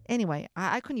 yeah. Anyway,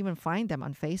 I couldn't even find them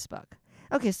on Facebook.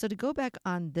 Okay, so to go back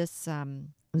on this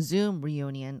Zoom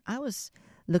reunion, I was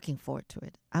looking forward to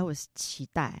it. I was 期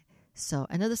待. So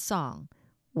another song,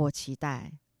 我期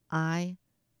待, I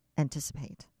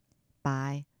anticipate,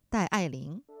 by 戴爱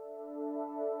玲.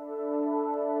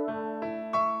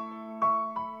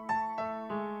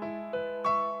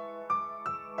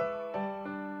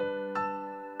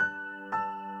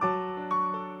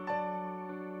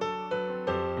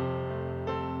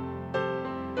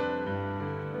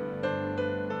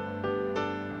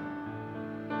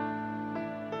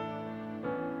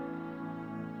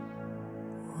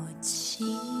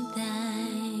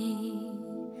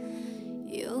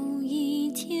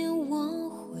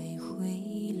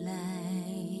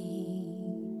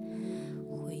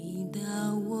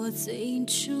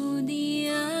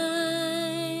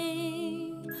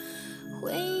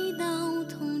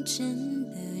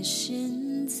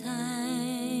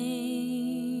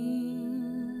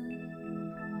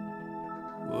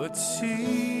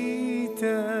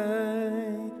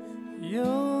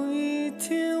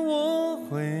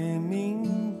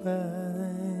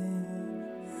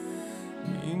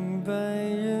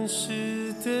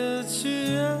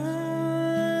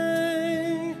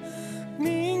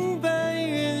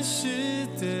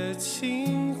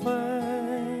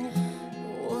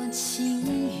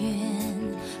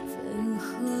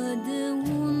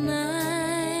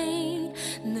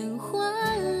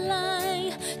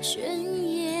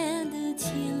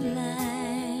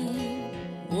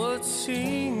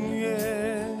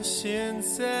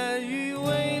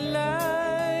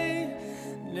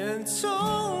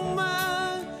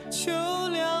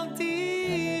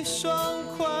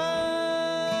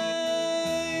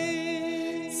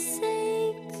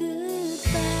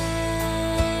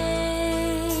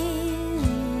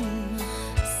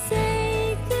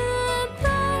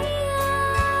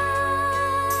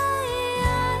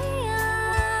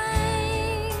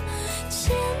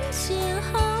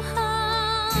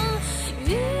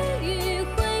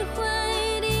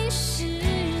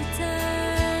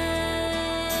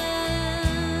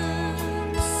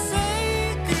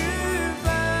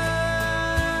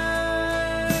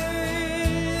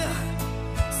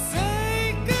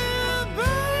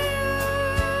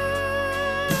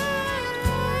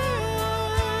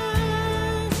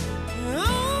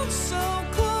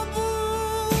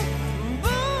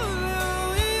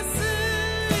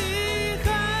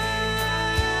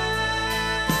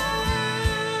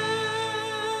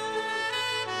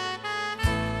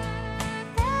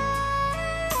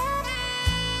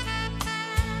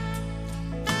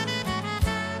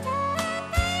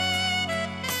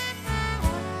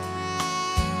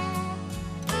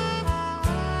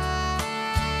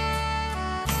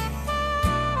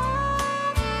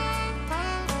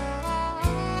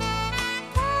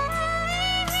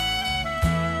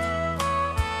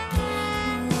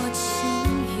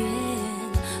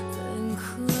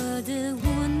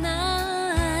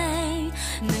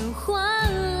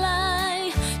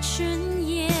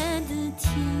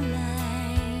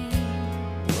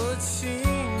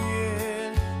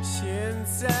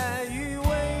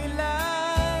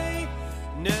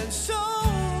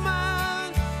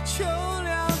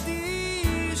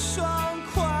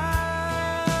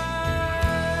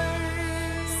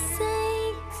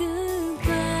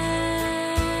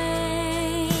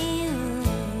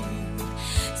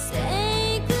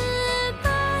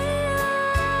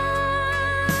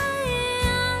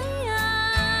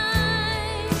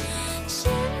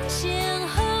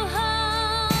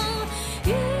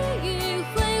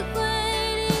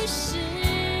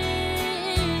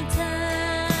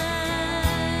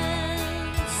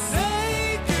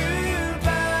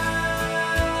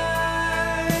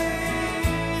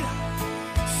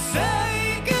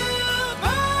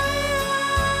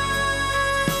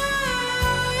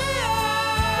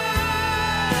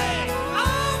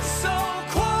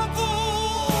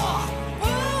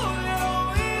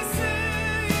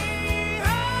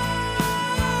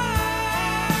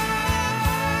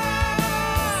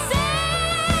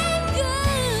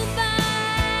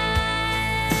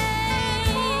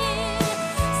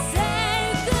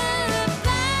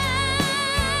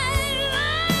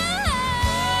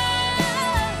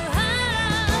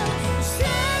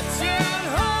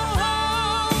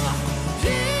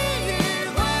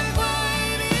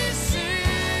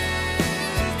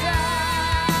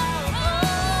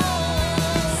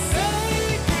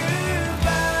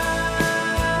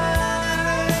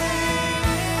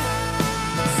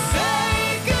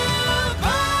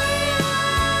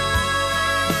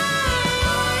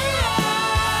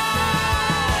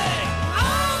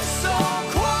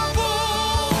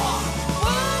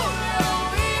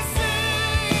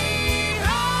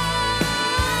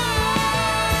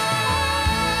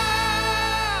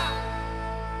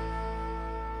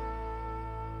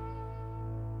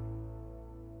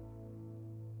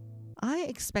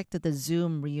 expected the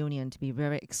Zoom reunion to be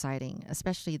very exciting,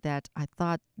 especially that I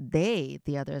thought the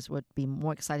others, would be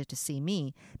more excited to see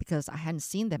me because I hadn't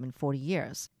seen them in 40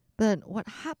 years. But what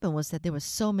happened was that there were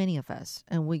so many of us,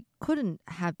 and we couldn't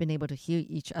have been able to hear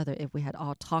each other if we had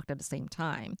all talked at the same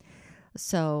time.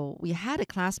 So we had a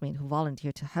classmate who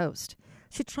volunteered to host.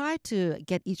 She tried to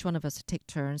get each one of us to take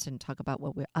turns and talk about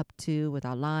what we're up to with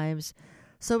our lives.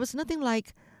 So it was nothing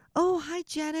like, "Oh, hi,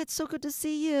 Janet. So good to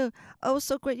see you. Oh,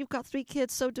 so great. You've got 3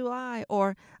 kids. So do I."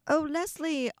 Or, "Oh,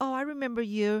 Leslie. Oh, I remember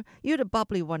you. You're the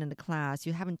bubbly one in the class.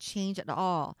 You haven't changed at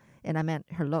all." And I meant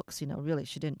her looks, really,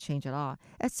 she didn't change at all,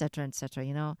 etc.,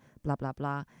 blah, blah,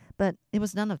 blah. But it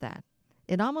was none of that.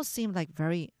 It almost seemed like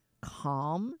very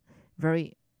calm,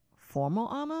 very formal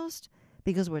almost,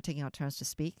 because we were taking our turns to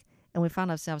speak. And we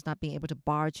found ourselves not being able to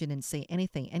barge in and say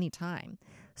anything anytime.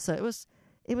 So it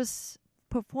was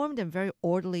performed in a very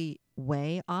orderly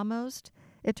way almost.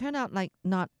 It turned out like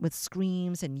not with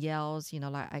screams and yells,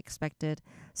 like I expected.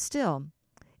 Still,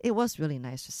 it was really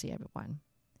nice to see everyone.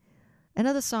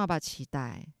 Another song about 期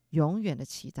待，永远的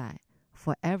期待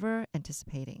Forever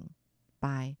Anticipating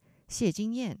by 谢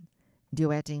金燕,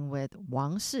 duetting with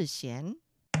王世贤.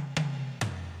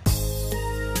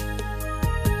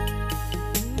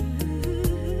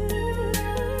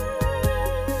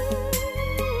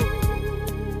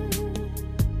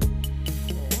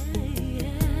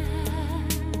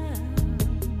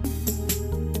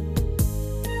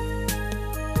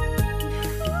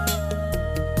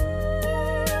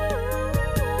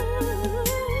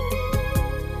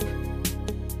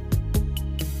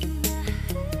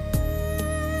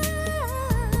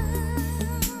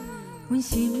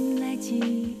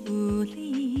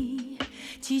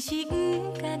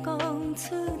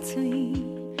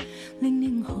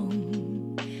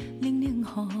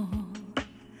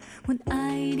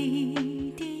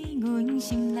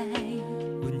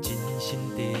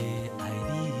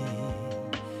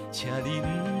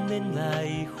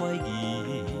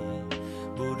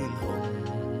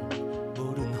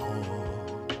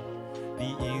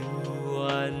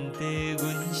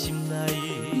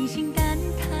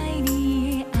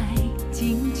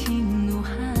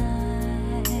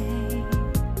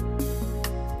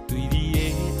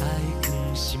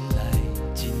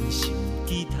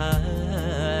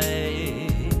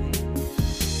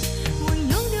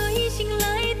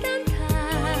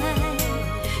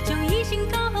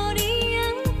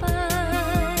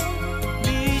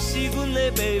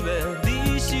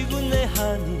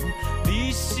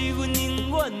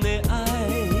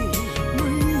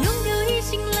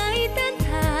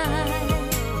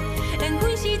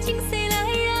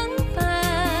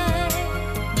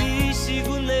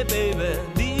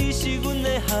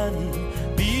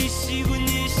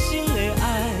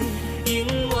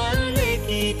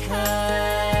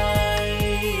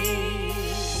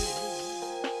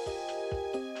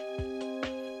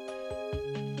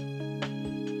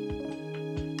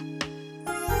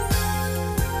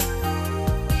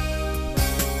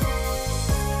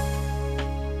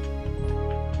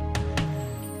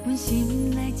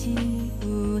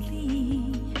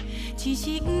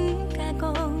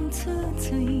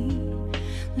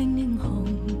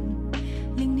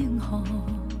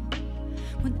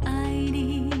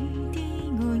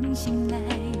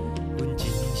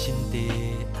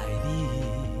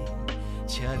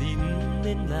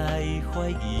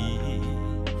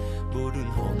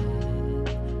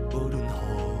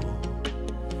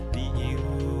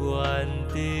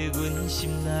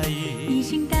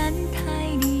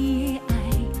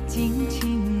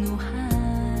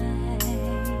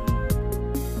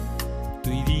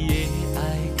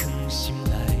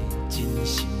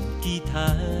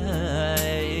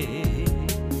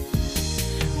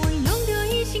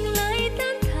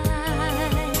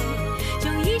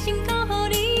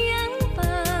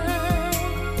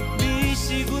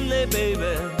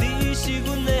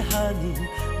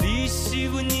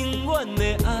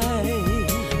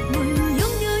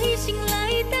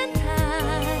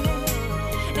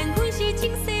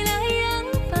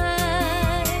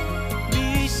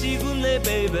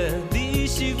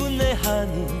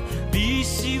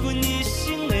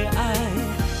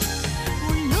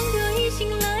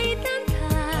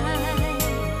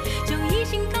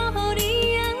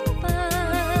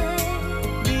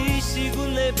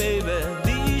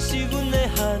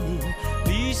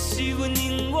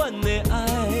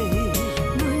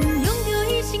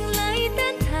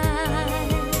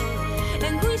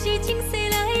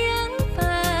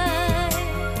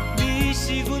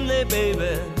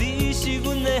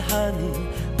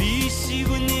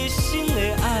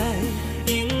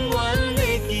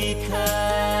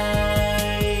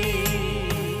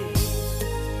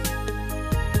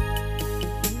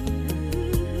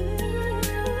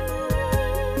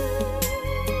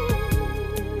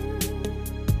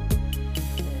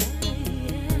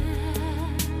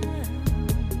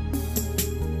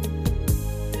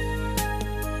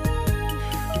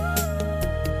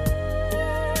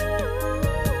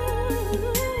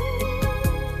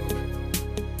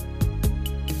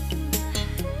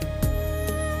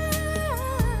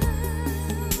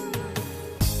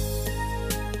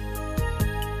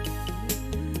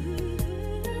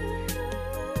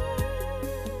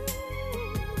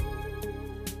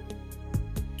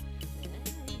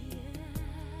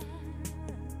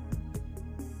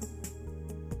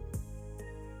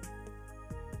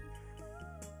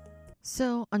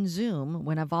 So on Zoom,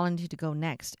 when I volunteered to go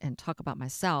next and talk about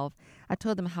myself, I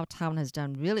told them how Taiwan has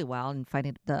done really well in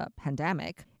fighting the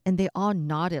pandemic. And they all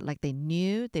nodded like they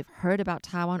knew. They've heard about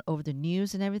Taiwan over the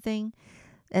news and everything.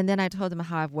 And then I told them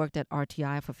how I've worked at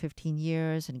RTI for 15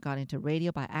 years and got into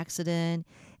radio by accident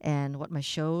and what my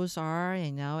shows are,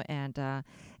 and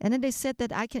then they said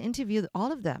that I can interview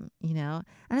all of them, And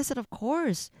I said, of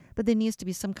course, but there needs to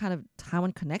be some kind of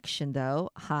Taiwan connection, though.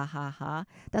 Ha, ha, ha.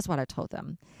 That's what I told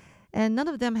them. And none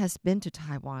of them has been to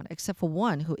Taiwan except for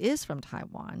one who is from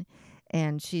Taiwan.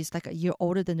 And she's like a year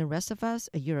older than the rest of us,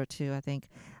 a year or two, I think.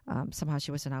 Somehow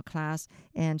she was in our class.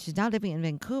 And she's now living in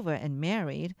Vancouver and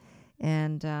married.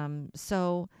 And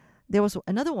so there was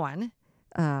another one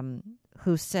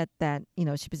who said that,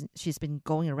 she's been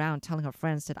going around telling her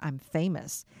friends that I'm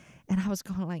famous. And I was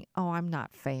going like, oh, I'm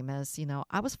not famous.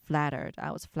 I was flattered.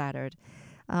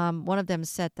 One of them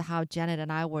said how Janet and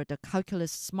I were the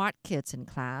calculus smart kids in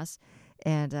class.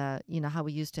 And, how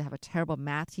we used to have a terrible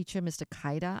math teacher, Mr.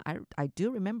 Kaida. I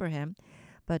do remember him.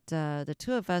 But the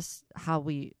two of us, how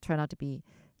we turned out to be,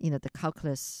 the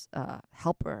calculus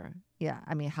helper. Yeah,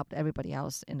 helped everybody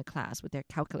else in the class with their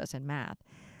calculus and math.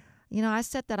 I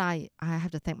said that I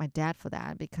have to thank my dad for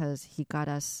that because he got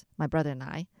us, my brother and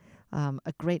I,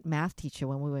 a great math teacher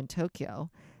when we were in Tokyo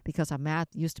because our math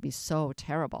used to be so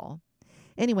terrible.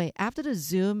 Anyway, after the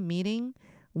Zoom meeting,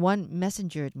 one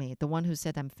messengered me, the one who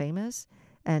said I'm famous,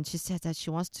 and she said that she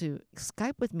wants to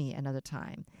Skype with me another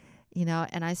time.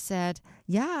 And I said,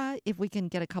 yeah, if we can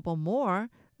get a couple more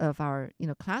of our,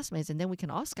 classmates, and then we can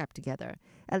all Skype together.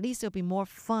 At least it'll be more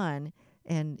fun,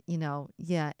 and,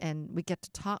 and we get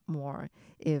to talk more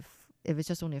if it's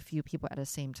just only a few people at the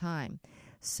same time.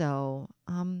 So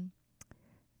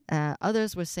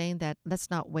others were saying that let's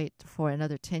not wait for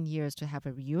another 10 years to have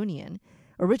a reunion.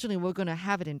 Originally, we were going to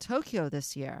have it in Tokyo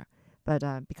this year, but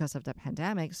because of the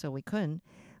pandemic, so we couldn't.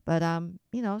 But,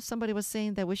 somebody was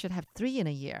saying that we should have 3 in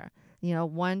a year.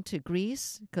 One to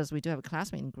Greece, because we do have a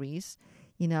classmate in Greece.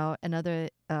 Another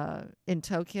in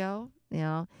Tokyo,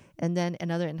 and then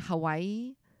another in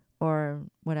Hawaii or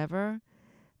whatever.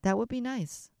 That would be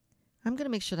nice. I'm going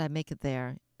to make sure that I make it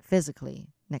there physically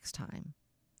next time.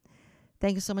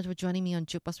 Thank you so much for joining me on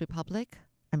Jukebox Republic.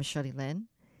 I'm Shirley Lin.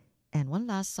 And one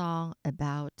last song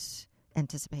about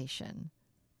anticipation.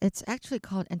 It's actually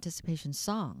called Anticipation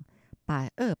Song by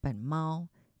日本猫.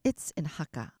 It's in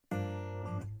Hakka.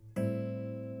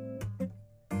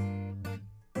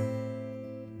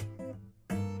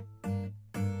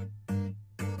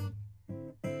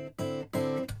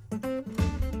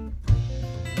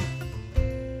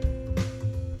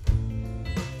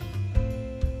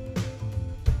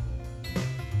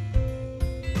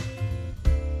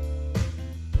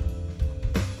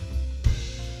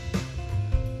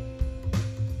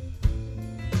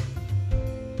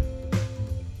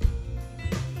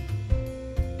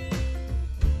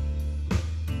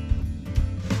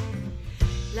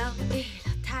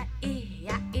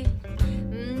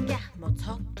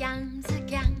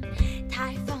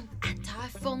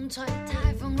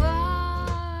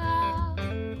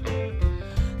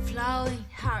 Flowing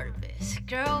harvest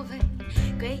growing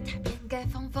鬼太偏该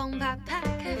风风怕怕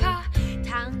开怕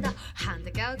烫到喊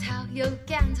得高潮又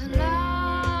感叹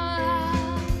了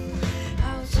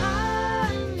好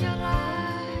穿越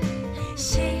来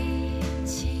心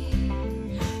情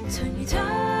春雨春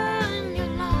越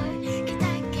来给大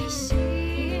开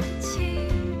心情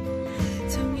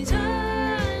春雨春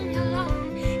越来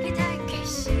给大开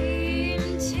心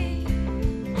情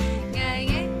爱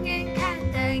眼眼看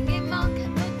待眼眸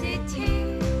看不滴滴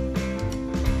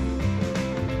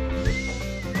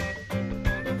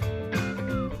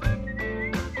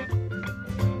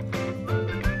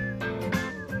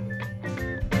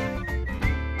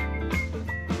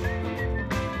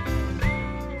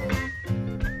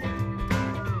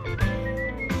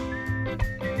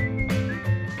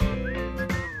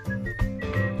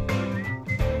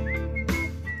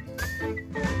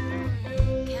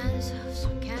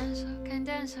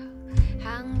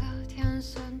喊高天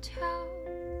上跳，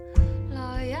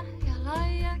来呀呀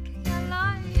来呀呀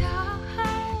来呀！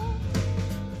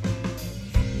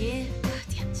你的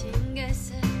天晴该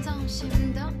是种心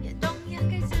动也动呀，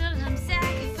该是蓝色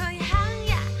给可以喊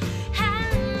呀喊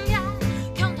呀，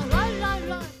看到来来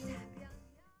来。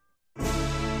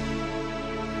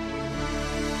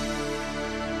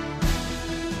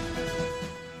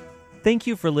Thank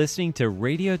you for listening to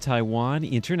Radio Taiwan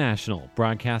International,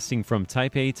 broadcasting from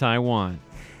Taipei, Taiwan.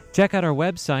 Check out our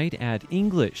website at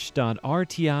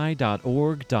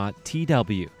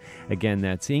english.rti.org.tw. Again,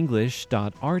 that's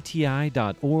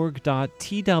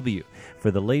english.rti.org.tw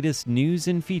for the latest news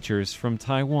and features from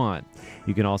Taiwan.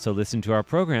 You can also listen to our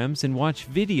programs and watch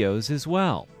videos as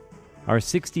well. Our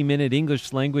 60-minute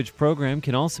English language program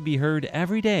can also be heard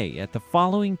every day at the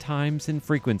following times and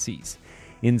frequencies.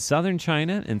 In southern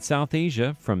China and South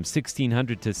Asia from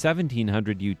 1600 to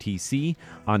 1700 UTC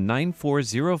on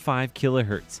 9405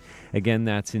 kHz. Again,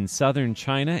 that's in southern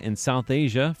China and South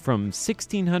Asia from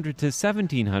 1600 to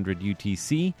 1700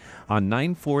 UTC on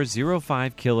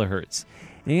 9405 kHz.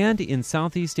 And in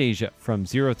Southeast Asia from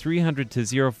 0300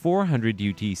 to 0400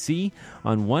 UTC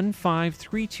on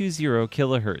 15320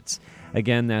 kHz.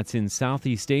 Again, that's in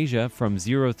Southeast Asia from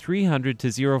 0300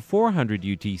 to 0400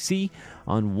 UTC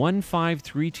on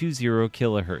 15320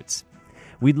 kHz.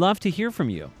 We'd love to hear from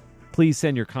you. Please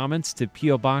send your comments to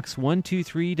P.O. Box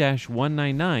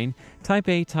 123-199,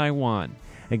 Taipei, Taiwan.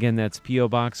 Again, that's P.O.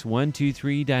 Box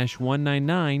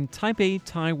 123-199, Taipei,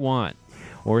 Taiwan.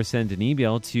 Or send an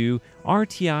email to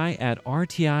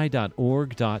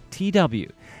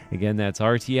rti@rti.org.tw. Again, that's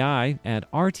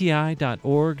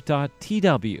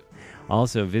rti@rti.org.tw.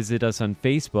 Also, visit us on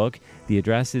Facebook. The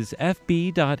address is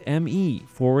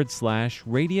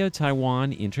fb.me/Radio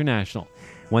Taiwan International.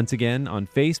 Once again, on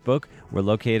Facebook, we're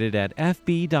located at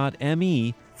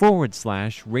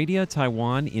fb.me/Radio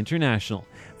Taiwan International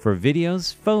for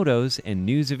videos, photos, and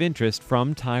news of interest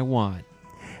from Taiwan.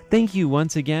 Thank you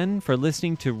once again for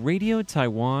listening to Radio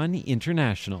Taiwan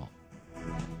International.